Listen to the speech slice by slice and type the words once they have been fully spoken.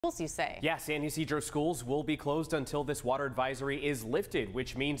You say? Yes, and Ysidro schools will be closed until this water advisory is lifted,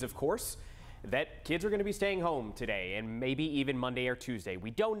 which means, of course, that kids are going to be staying home today and maybe even Monday or Tuesday. We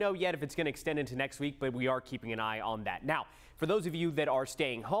don't know yet if it's going to extend into next week, but we are keeping an eye on that. Now, for those of you that are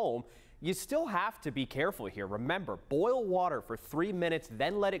staying home, you still have to be careful here. Remember, boil water for 3 minutes,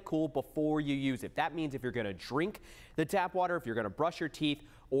 then let it cool before you use it. That means if you're going to drink the tap water, if you're going to brush your teeth,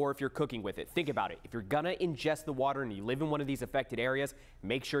 or if you're cooking with it. Think about it. If you're going to ingest the water and you live in one of these affected areas,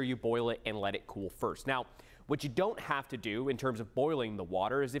 make sure you boil it and let it cool first. Now, what you don't have to do in terms of boiling the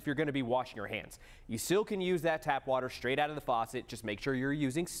water is if you're going to be washing your hands. You still can use that tap water straight out of the faucet. Just make sure you're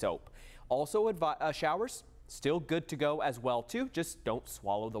using soap. Also, showers, still good to go as well too. Just don't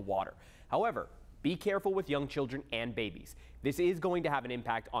swallow the water. However, be careful with young children and babies. This is going to have an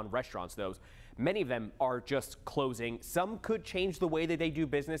impact on restaurants, though. Many of them are just closing. Some could change the way that they do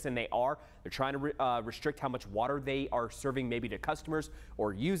business, and they are. They're trying to restrict how much water they are serving maybe to customers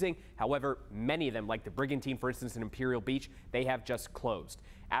or using. However, many of them, like the Brigantine, for instance, in Imperial Beach, they have just closed.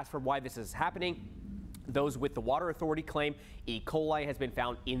 As for why this is happening, those with the Water Authority claim E. coli has been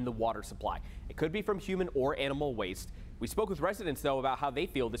found in the water supply. It could be from human or animal waste. We spoke with residents, though, about how they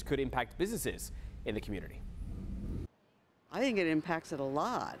feel this could impact businesses in the community. I think it impacts it a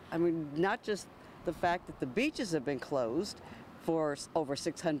lot. I mean, not just the fact that the beaches have been closed for over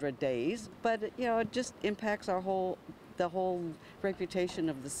 600 days, but it just impacts the whole reputation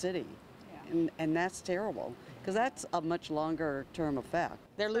of the city. Yeah. And that's terrible, because that's a much longer term effect.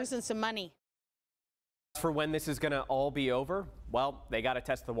 They're losing some money. For when this is going to all be over, well, they got to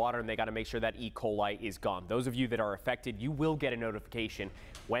test the water and they got to make sure that E. coli is gone. Those of you that are affected, you will get a notification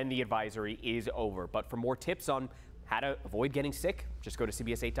when the advisory is over. But for more tips on how to avoid getting sick, just go to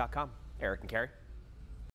CBS8.com. Eric and Carrie.